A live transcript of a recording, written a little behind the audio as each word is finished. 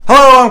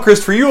I'm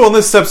Christopher Uhl, and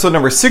this is episode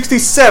number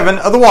 67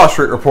 of the Wall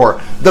Street Report,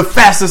 the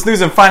fastest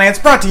news in finance,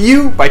 brought to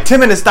you by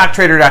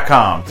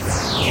TimAndHisStockTrader.com.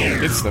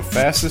 It's the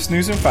fastest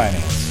news in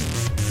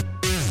finance,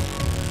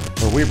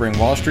 where we bring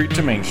Wall Street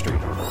to Main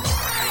Street.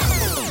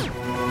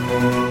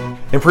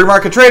 In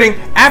pre-market trading,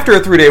 after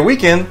a 3-day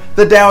weekend,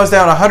 the Dow is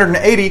down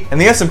 180 and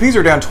the S&Ps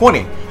are down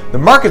 20. The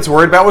market's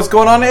worried about what's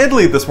going on in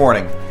Italy this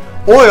morning.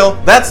 Oil,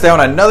 that's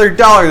down another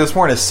 $1 this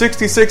morning to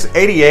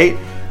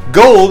 $66.88.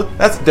 Gold,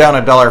 that's down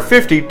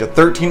 $1.50 to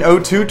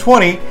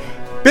 $1302.20.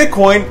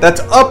 Bitcoin,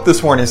 that's up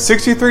this morning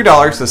 $63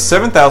 to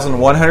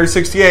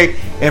 $7,168.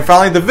 And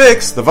finally, the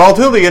VIX, the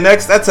volatility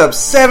index, that's up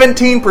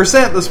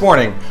 17% this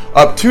morning,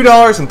 up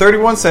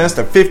 $2.31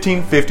 to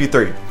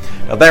 1553.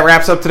 Now that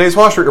wraps up today's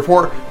Wall Street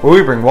Report, where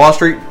we bring Wall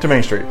Street to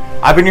Main Street.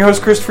 I've been your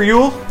host, Christopher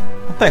Uhl,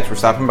 and thanks for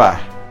stopping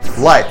by.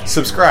 Like,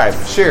 subscribe,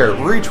 share,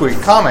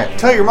 retweet, comment,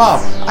 tell your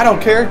mom. I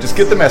don't care, just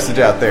get the message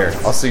out there.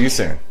 I'll see you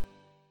soon.